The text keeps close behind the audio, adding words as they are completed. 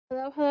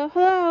Hello, hello,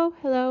 hello,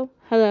 hello,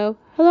 hello,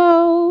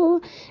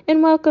 hello,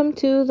 and welcome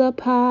to the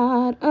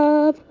pod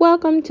of the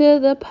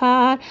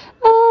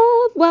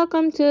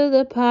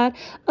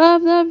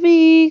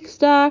Veek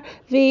Star,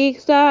 Veek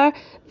Star,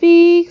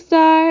 Veek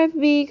Star,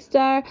 Veek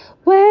Star.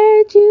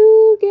 Where'd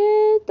you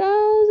get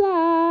those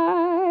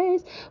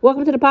eyes?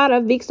 Welcome to the pod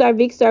of Veek Star,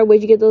 Veek Star.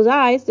 Where'd you get those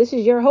eyes? This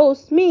is your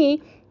host, me,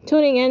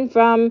 tuning in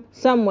from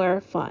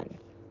somewhere fun.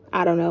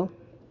 I don't know.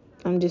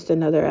 I'm just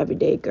another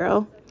everyday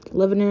girl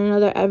living in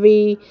another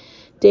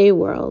everyday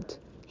world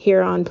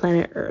here on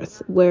planet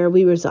Earth where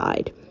we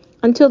reside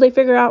until they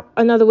figure out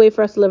another way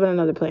for us to live on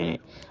another planet.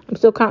 I'm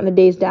still counting the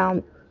days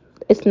down.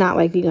 It's not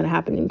likely going to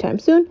happen anytime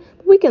soon,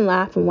 but we can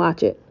laugh and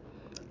watch it.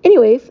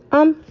 Anyways,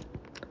 what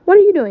are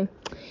you doing?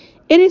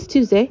 It is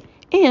Tuesday,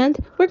 and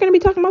we're going to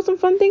be talking about some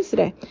fun things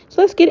today. So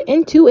let's get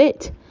into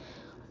it.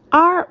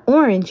 Are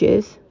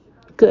oranges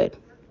good?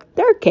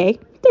 They're okay.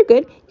 They're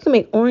good. You can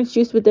make orange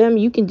juice with them.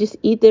 You can just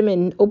eat them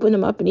and open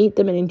them up and eat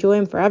them and enjoy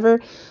them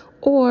forever.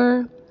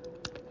 Or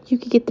you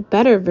could get the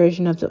better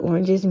version of the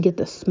oranges and get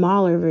the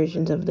smaller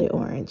versions of the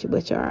orange,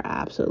 which are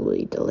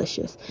absolutely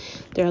delicious.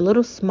 They're a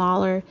little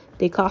smaller.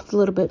 They cost a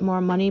little bit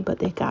more money, but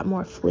they got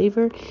more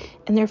flavor,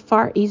 and they're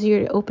far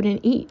easier to open and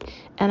eat.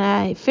 And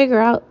I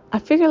figure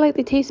like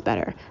they taste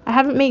better. I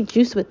haven't made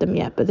juice with them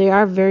yet, but they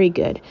are very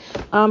good.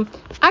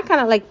 I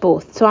kind of like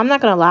both, so I'm not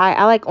gonna lie.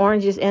 I like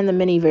oranges and the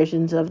mini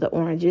versions of the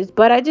oranges,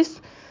 but I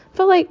just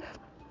feel like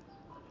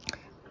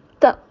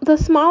the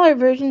smaller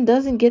version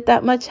doesn't get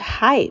that much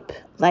hype.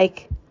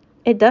 Like,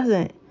 it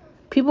doesn't.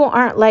 People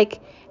aren't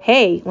like,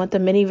 hey, want the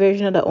mini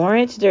version of the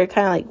orange? They're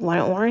kind of like, want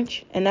an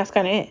orange? And that's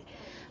kind of it.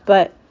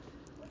 But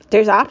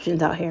there's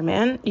options out here,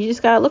 man. You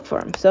just gotta look for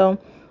them. So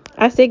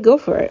I say go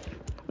for it.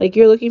 Like,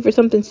 you're looking for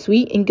something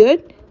sweet and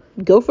good,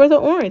 go for the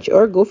orange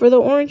or go for the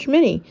orange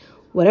mini.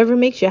 Whatever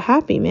makes you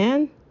happy,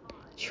 man.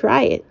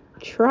 Try it.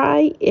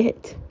 Try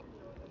it.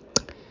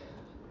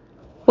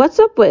 What's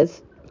up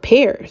with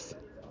pears?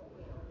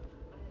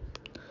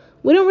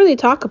 We don't really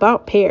talk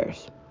about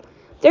pears.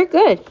 They're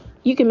good.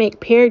 You can make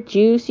pear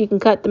juice. You can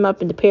cut them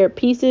up into pear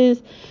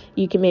pieces.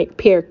 You can make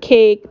pear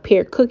cake,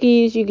 pear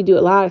cookies. You can do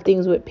a lot of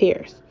things with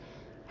pears.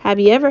 Have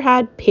you ever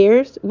had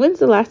pears? When's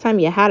the last time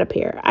you had a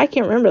pear? I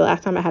can't remember the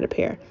last time I had a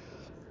pear.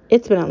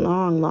 It's been a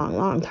long, long,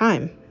 long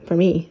time for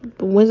me.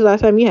 But when's the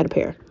last time you had a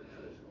pear?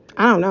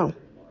 I don't know.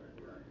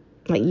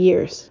 Like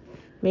years.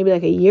 Maybe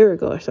like a year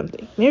ago or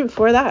something. Maybe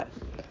before that.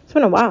 It's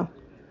been a while.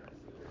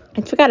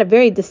 It's got a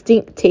very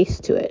distinct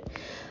taste to it.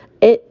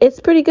 It's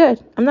pretty good.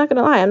 I'm not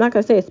gonna lie. I'm not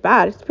gonna say it's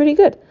bad. It's pretty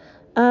good.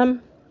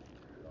 Um,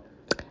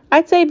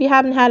 I'd say if you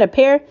haven't had a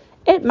pear,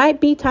 it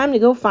might be time to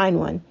go find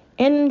one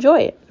and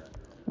enjoy it.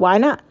 Why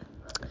not?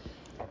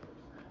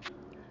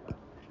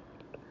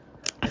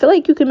 I feel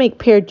like you could make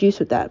pear juice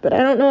with that, but I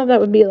don't know if that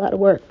would be a lot of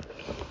work.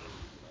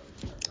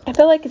 I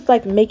feel like it's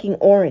like making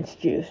orange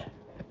juice,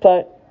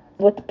 but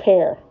with the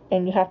pear,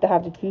 and you have to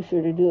have the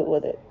juicer to do it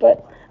with it.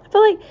 But I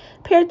feel like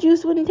pear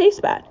juice wouldn't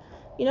taste bad.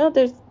 You know,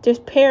 there's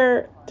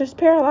pear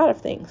a lot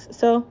of things,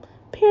 so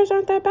pears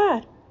aren't that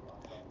bad.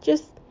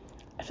 Just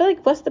I feel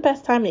like what's the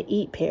best time to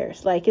eat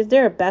pears? Like, is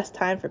there a best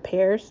time for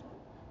pears?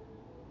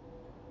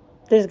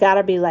 There's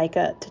gotta be like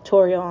a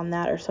tutorial on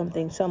that or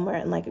something somewhere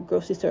in like a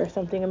grocery store or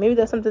something. Or maybe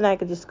that's something I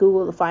could just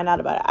Google to find out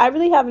about it. I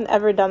really haven't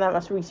ever done that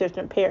much research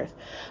on pears.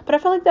 But I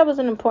feel like that was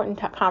an important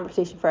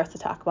conversation for us to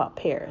talk about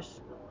pears.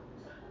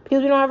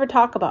 Because we don't ever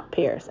talk about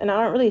pears. And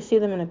I don't really see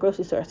them in a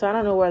grocery store. So I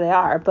don't know where they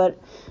are. But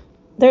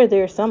they're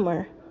there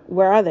somewhere.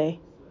 Where are they?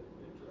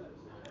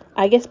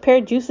 I guess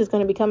pear juice is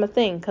going to become a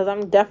thing. Because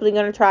I'm definitely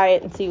going to try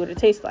it and see what it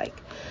tastes like.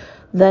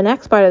 The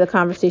next part of the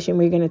conversation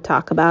we're going to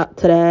talk about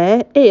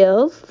today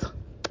is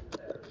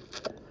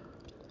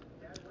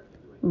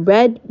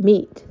red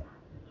meat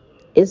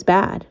is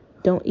bad.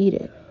 Don't eat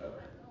it.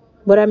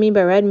 What I mean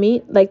by red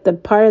meat, like the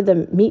part of the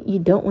meat you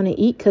don't want to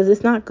eat because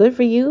it's not good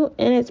for you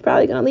and it's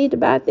probably going to lead to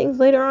bad things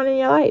later on in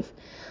your life.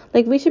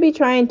 Like, we should be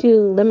trying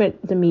to limit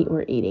the meat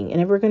we're eating.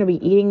 And if we're going to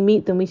be eating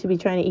meat, then we should be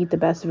trying to eat the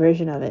best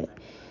version of it.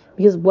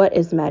 Because what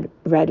is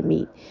red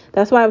meat?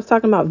 That's why I was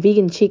talking about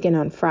vegan chicken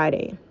on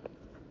Friday.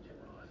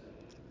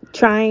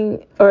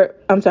 Vegan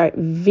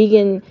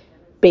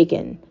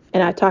bacon.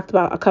 And I talked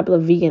about a couple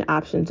of vegan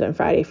options on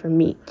Friday for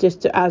meat,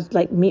 just as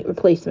like meat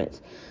replacements.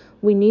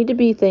 We need to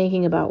be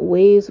thinking about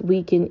ways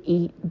we can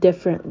eat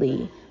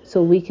differently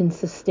so we can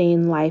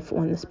sustain life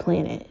on this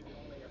planet.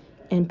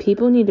 And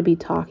people need to be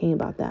talking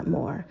about that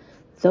more.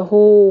 The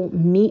whole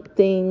meat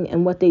thing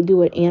and what they do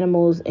with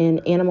animals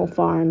and animal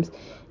farms.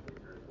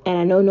 And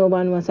I know no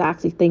one wants to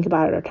actually think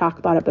about it or talk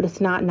about it, but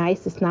it's not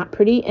nice, it's not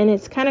pretty, and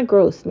it's kind of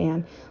gross,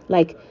 man.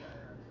 Like,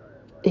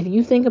 if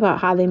you think about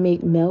how they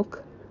make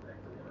milk,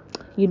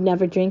 you'd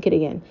never drink it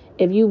again.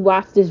 If you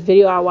watch this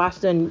video I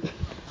watched on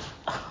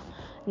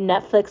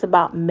Netflix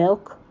about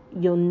milk,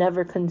 you'll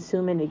never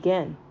consume it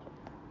again.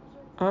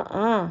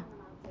 And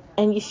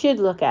you should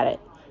look at it.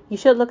 You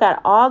should look at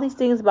all these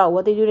things about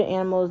what they do to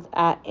animals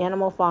at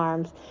animal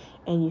farms,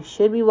 and you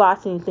should be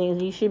watching things,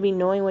 and you should be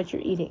knowing what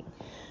you're eating.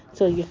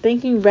 So you're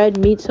thinking red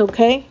meat's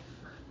okay?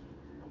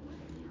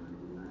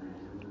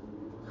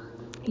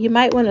 you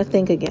might want to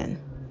think again.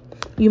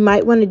 You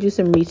might want to do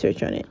some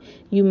research on it.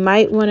 You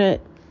might want to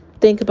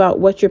think about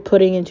what you're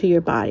putting into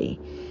your body,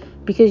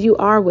 because you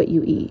are what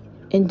you eat.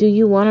 And do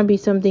you want to be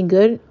something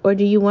good, or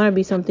do you want to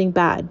be something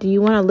bad? Do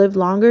you want to live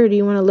longer? Or do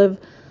you want to live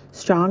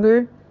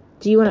stronger?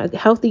 Do you want a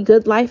healthy,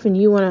 good life, and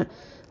you want to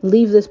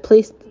leave this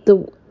place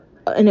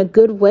in a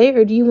good way?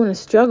 Or do you want to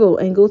struggle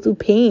and go through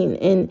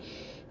pain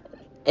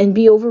and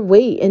be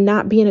overweight and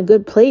not be in a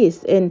good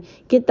place and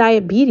get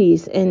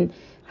diabetes and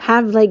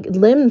have like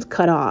limbs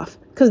cut off?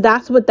 Because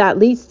that's what that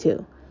leads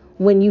to.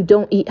 When you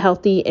don't eat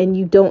healthy and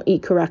you don't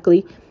eat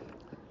correctly,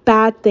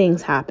 bad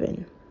things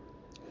happen.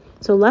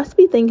 So let's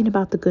be thinking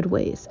about the good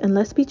ways, and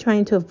let's be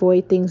trying to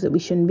avoid things that we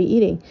shouldn't be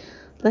eating.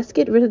 Let's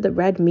get rid of the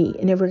red meat.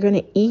 And if we're going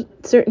to eat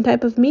certain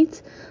type of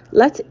meats,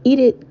 let's eat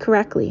it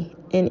correctly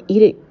and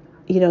eat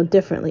it,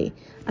 differently.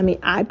 I mean,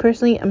 I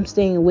personally am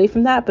staying away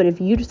from that, but if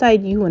you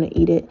decide you want to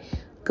eat it,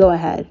 go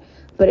ahead.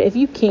 But if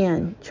you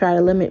can try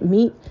to limit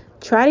meat,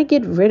 try to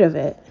get rid of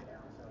it.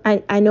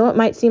 I know it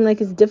might seem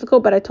like it's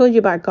difficult, but I told you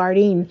about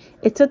Gardein.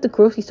 It's at the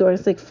grocery store.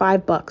 It's like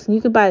 $5, and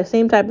you could buy the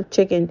same type of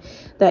chicken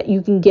that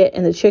you can get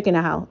in the chicken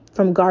aisle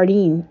from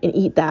Gardein and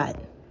eat that,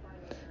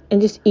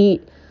 and just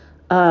eat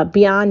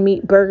Beyond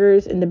Meat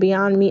burgers and the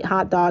Beyond Meat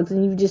hot dogs,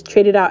 and you just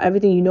traded out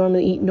everything you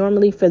normally eat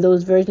normally for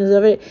those versions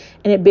of it,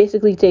 and it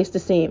basically tastes the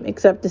same,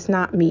 except it's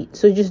not meat.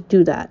 So just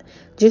do that.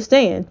 Just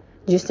saying.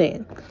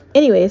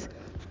 Anyways,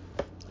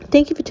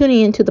 thank you for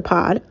tuning into the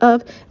pod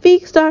of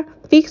Veekstar.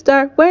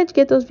 Veekstar, where'd you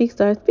get those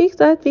Veekstars?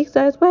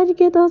 Veekstars, where'd you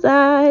get those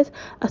eyes?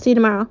 I'll see you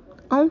tomorrow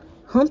on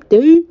Hump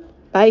Day.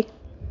 Bye.